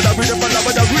rhythm, on top of the rhythm,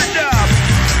 over the rhythm.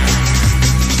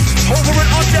 Over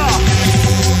and under,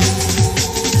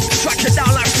 strike it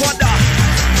down like thunder.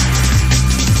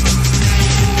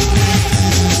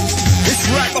 It's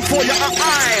right before your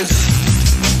eyes.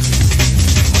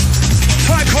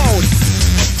 Time code.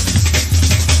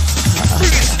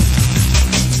 Bring it.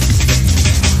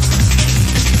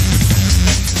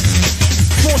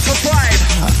 Fortified.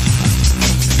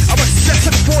 I'm a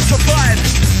second fortified.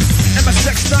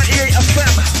 MSX 98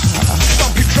 FM.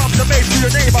 Stomping drums are made for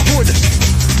your neighborhood.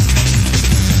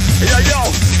 Yeah,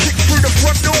 yo, kick through the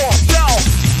front door. Yo.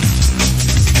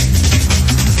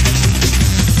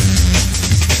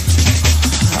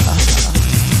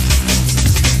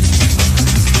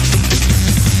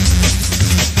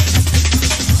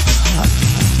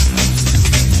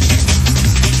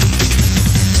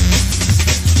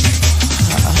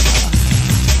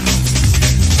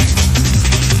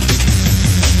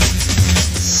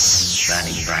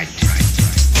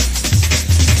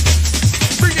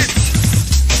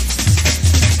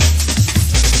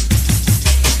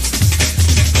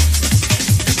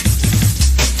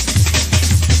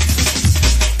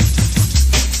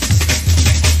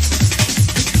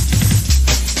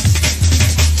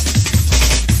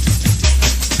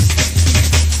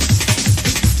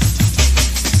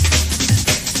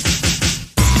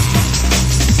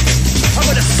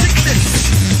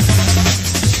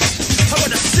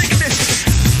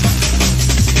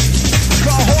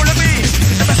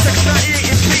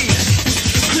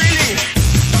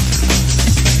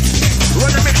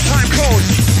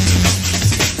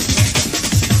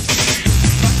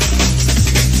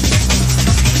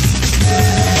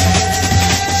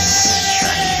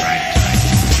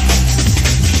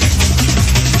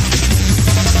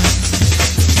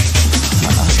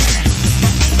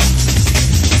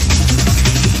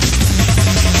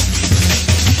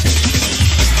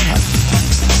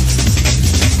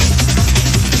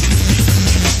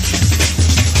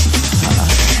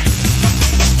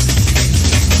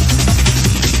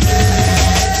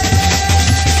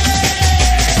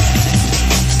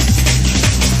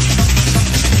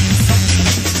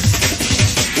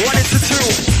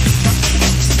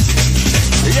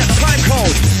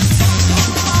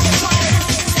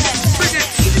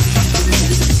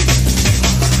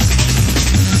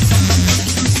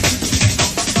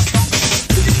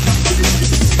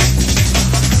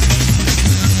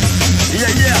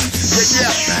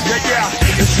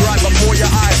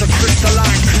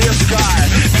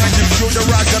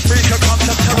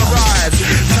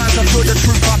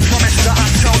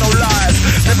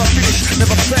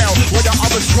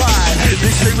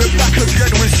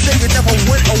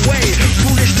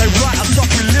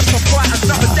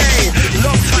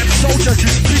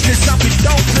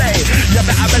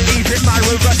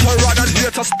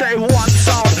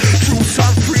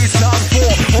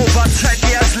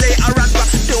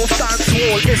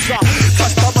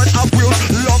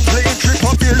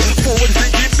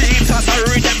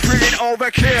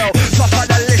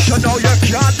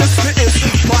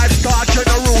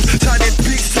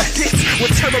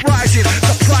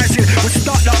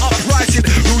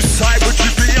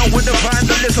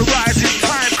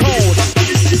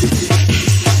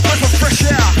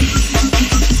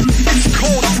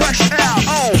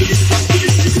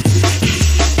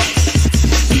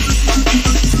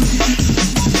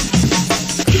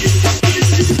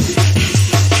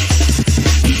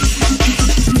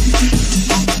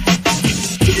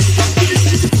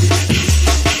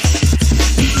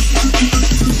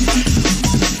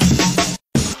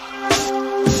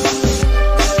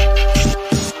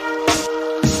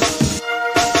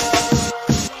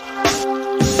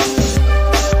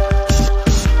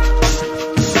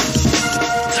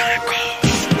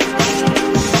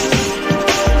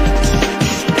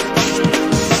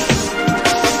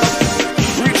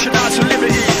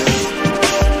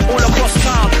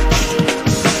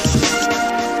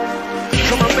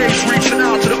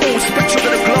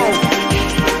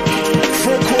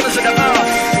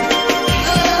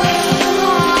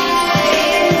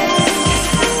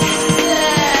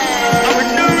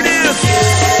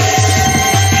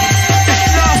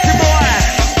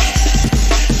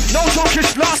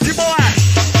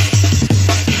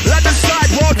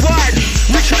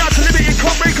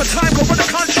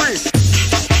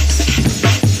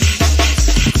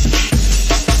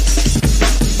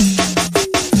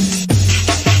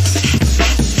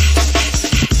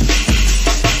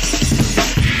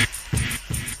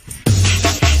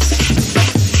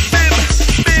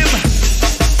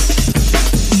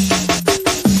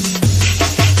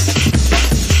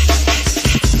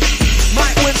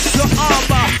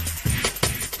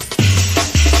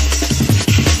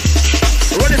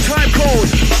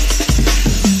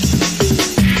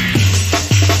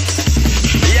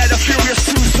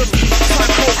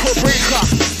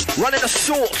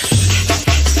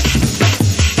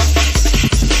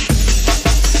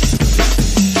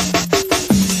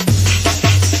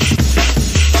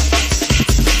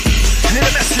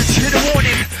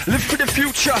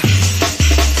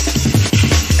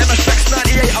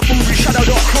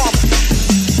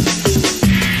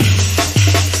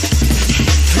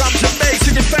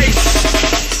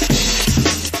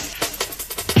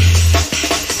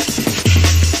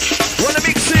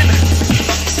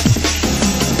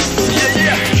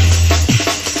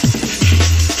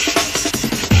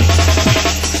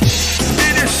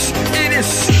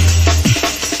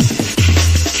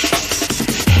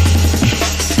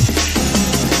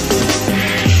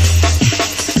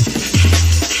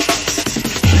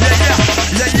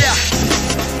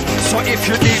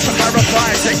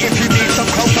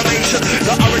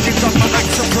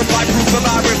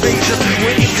 fire invasion.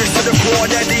 We're English to the core,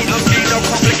 there need no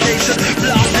complication.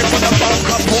 Blasting from the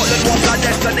bunker, Portland was our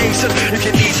destination. If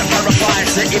you need to clarify,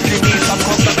 say if you need some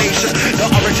confirmation, the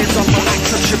origins of my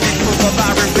accent should be proof of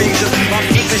our invasion. I'm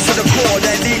English to the core,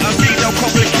 there need no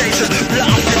complication.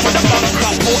 Blasting from the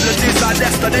bunker, Portland is our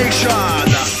destination.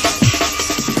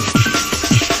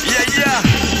 Yeah.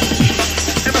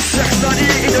 MSX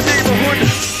 98 in the neighborhood.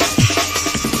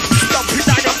 Stomping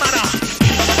down your manor.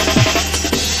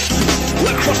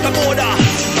 We're across the border.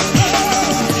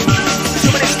 So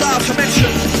many styles to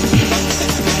mention.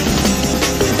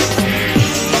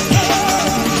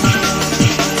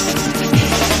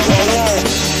 Whoa.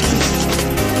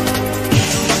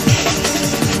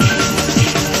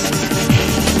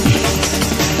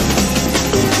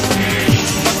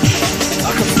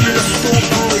 I can feel the storm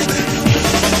brewing.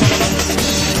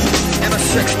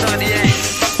 MSX 98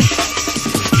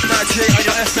 on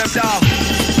your FM dial.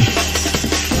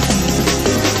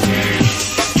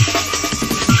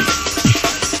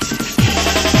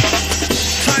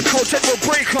 Time code General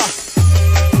Breaker.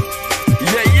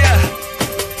 Yeah.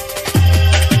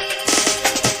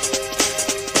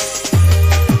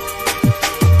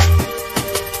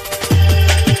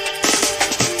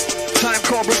 Time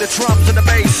code with the drums and the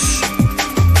bass.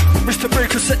 Mr.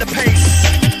 Breaker set the pace.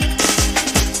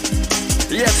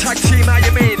 Yeah, tag team, how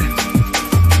you mean?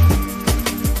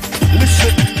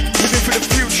 Listen, living for the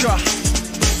future.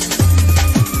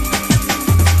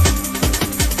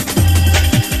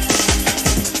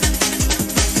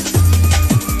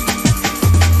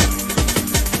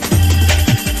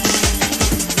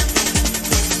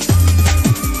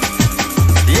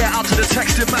 Yeah, out to the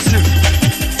texting massive.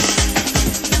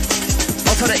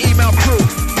 Out to the email crew.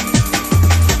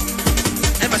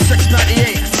 MSX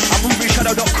 98 at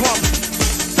movieshadow.com.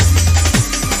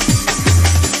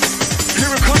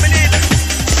 Coming in,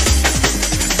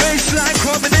 baseline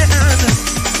coming in,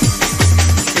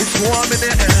 it's warming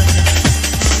in.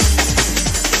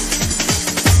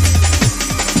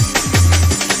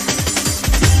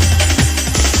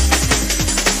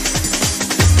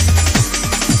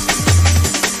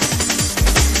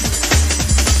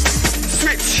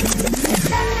 Switch.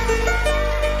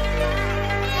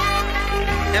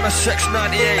 MSX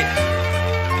 98.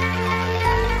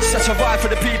 Such a vibe for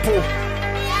the people.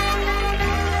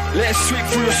 Let it sweep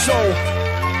through your soul.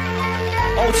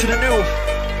 Old to the new.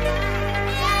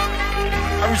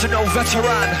 Original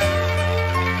veteran.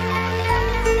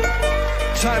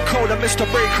 Time code and Mr.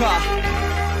 Breaker.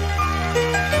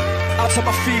 Out to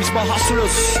my thieves, my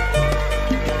hustlers.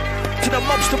 To the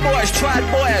mobster boys, triad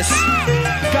boys.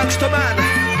 Gangster man.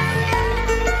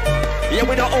 Yeah,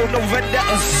 we don't own no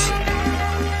vendettas.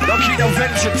 Don't keep no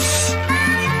vengeance.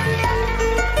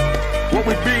 What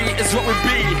we be is what we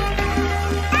be.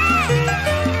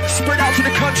 Spread out to the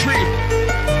country.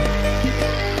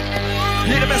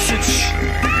 Hear the message.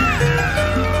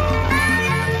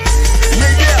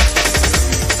 Yeah.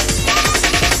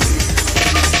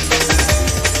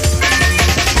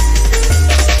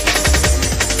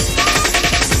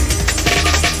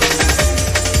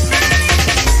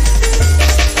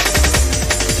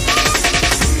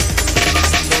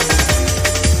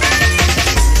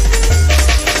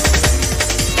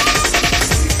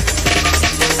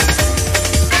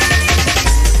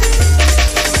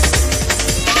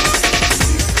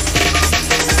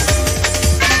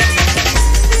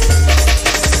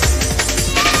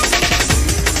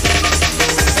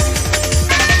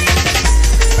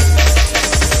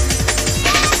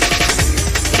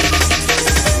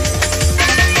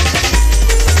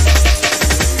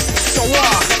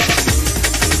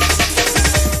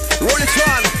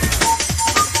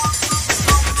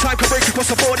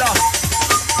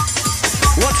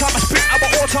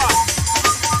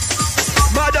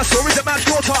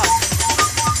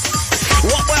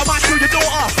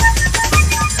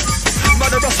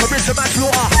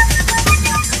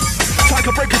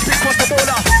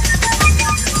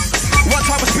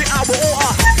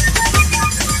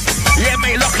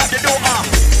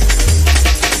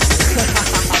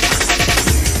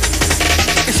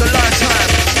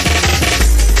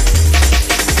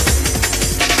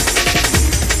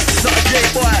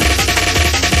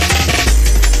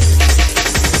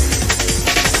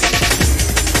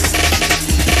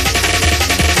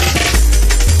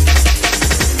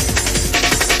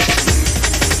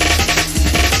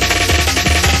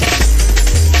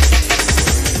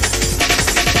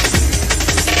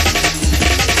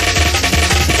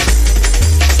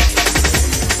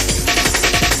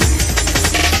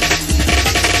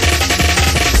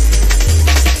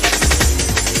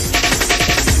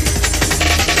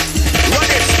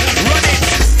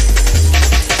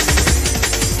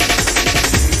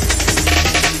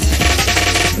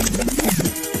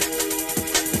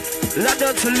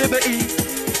 London to Liberty,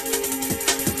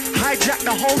 hijack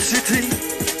the whole city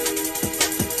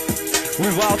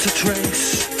without a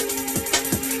trace.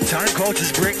 Time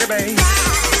coaches bring the bass.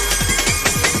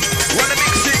 Wanna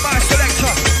mix it, my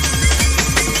selector.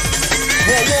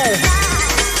 Whoa, whoa.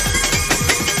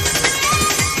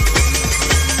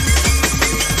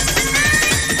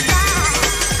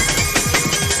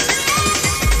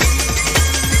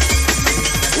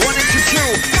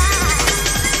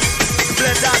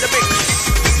 Blend out the mix.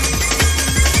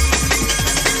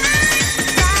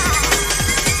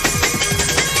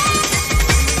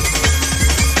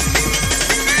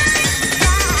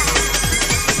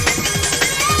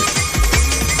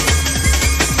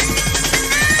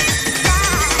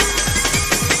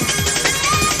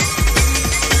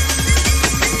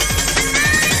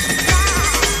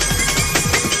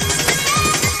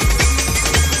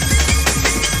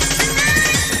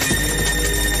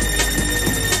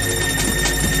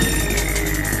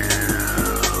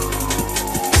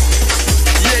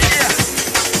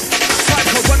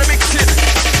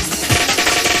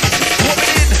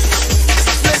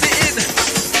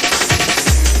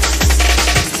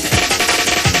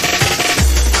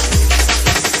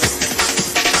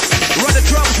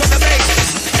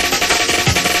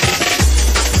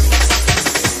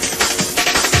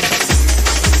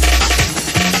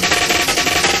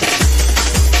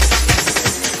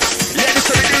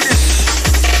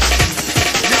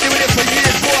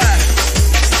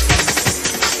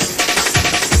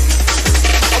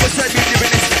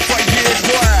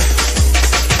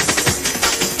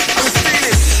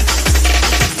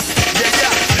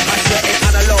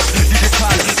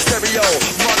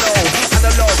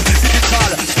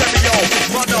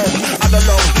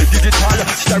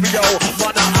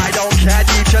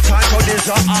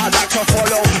 'cause I like to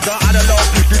follow the analog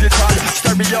digital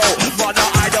stereo. But no,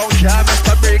 I don't care,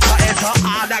 Mr. Breaker is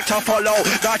I like to follow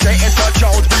the J.S.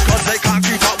 Jones because they can't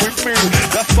keep up with me.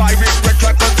 The firing red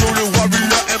dragon to the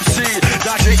warrior MC.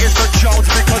 The J.S. Jones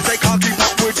because they can't keep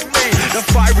up with me. The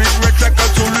firing red dragon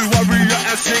to the warrior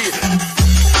MC.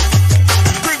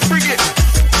 Bring it.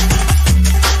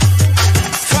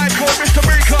 Time code Mr.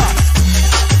 Breaker.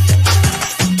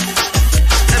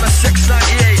 MSX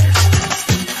 98.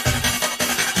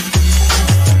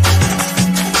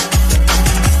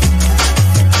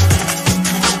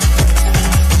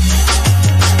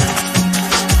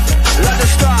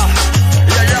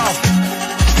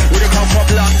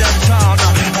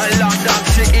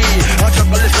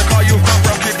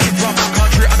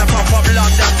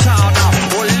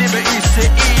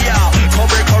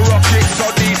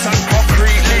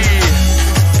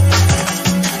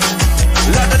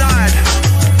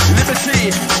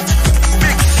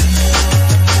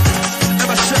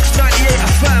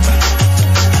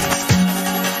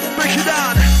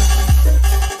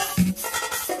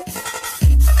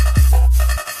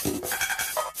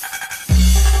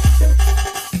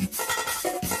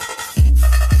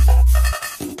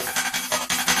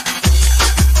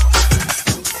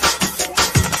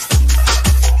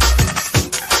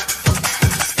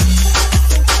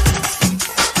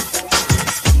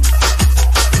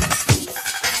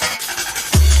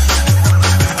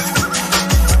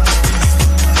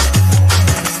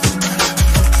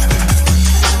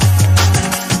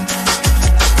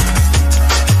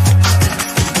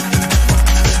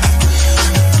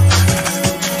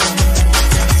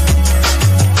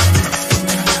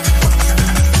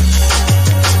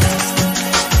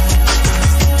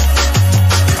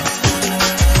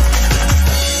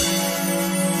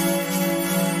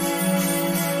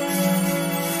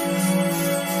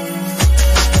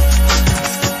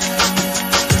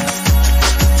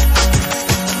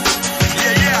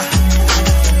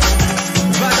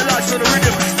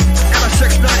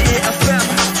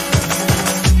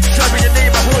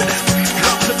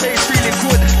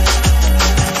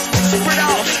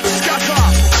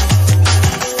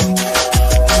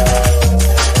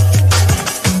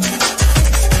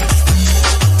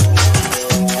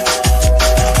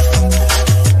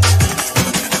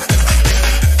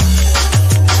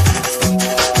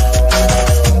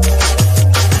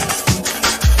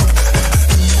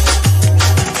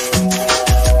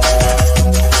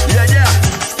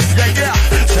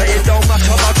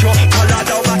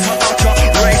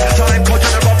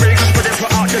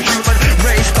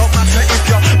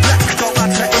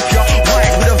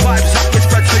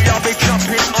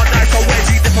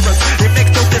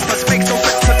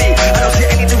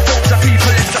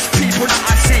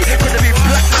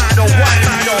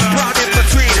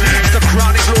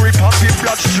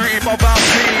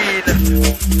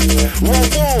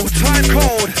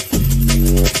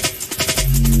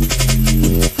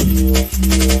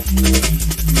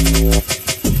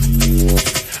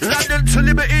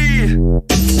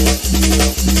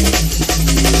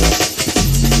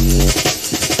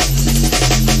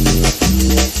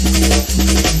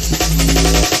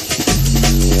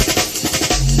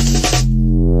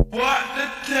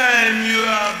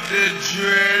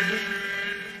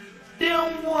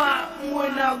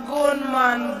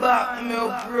 one back me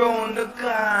up round the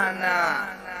corner.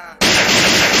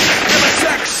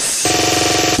 MSX.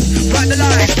 Right the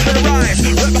lines, turn the rise,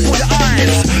 right before your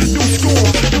eyes. New school,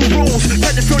 new rules,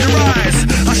 let it feel the rise.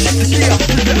 I shift the gear,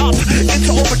 flip it up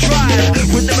into overdrive.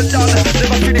 We're never done,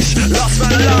 never finished, last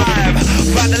man alive.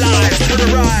 Right the lines, turn the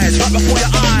rise, right before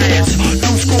your eyes.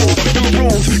 New school, new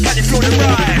rules, let it feel the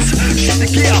rise. Shift the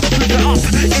gear, flip it up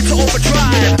into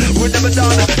overdrive. We're never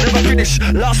done, never finished,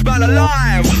 last man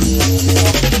alive.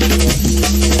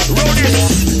 Roll this.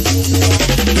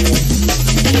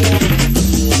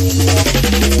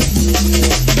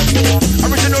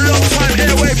 Original long time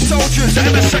airwave soldiers,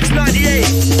 MSX 98.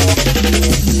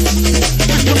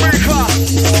 Mr. America,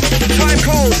 time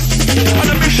code, on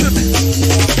a mission.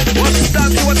 What's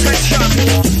stand to attention?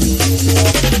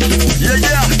 Yeah,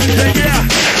 yeah, yeah,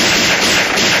 yeah.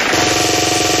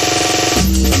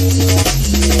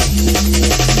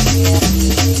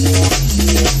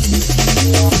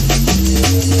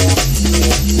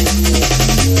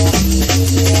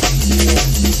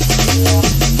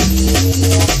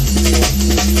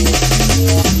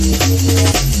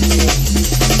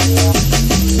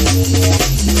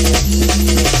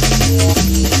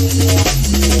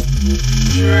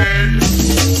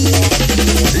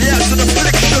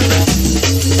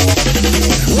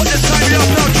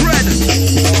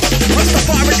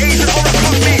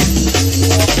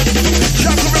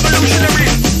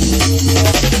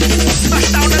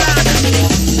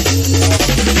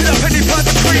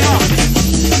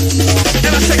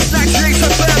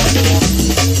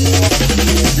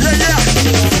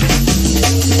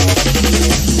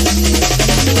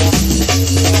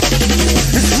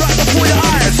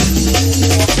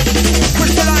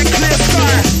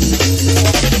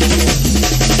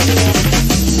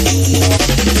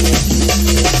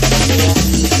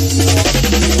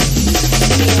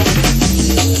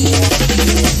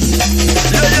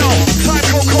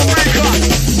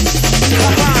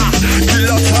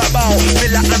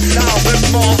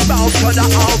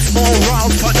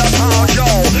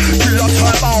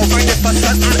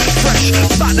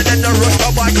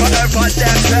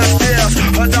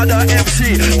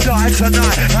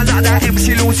 Another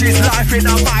MC loses life in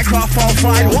a microphone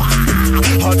fight. Wow.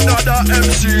 Another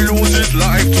MC loses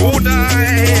life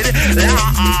tonight.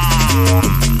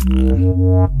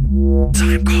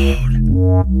 Time code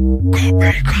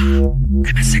breaker.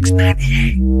 MSX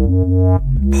 98.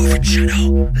 Moving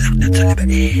shadow, London to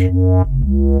liberty.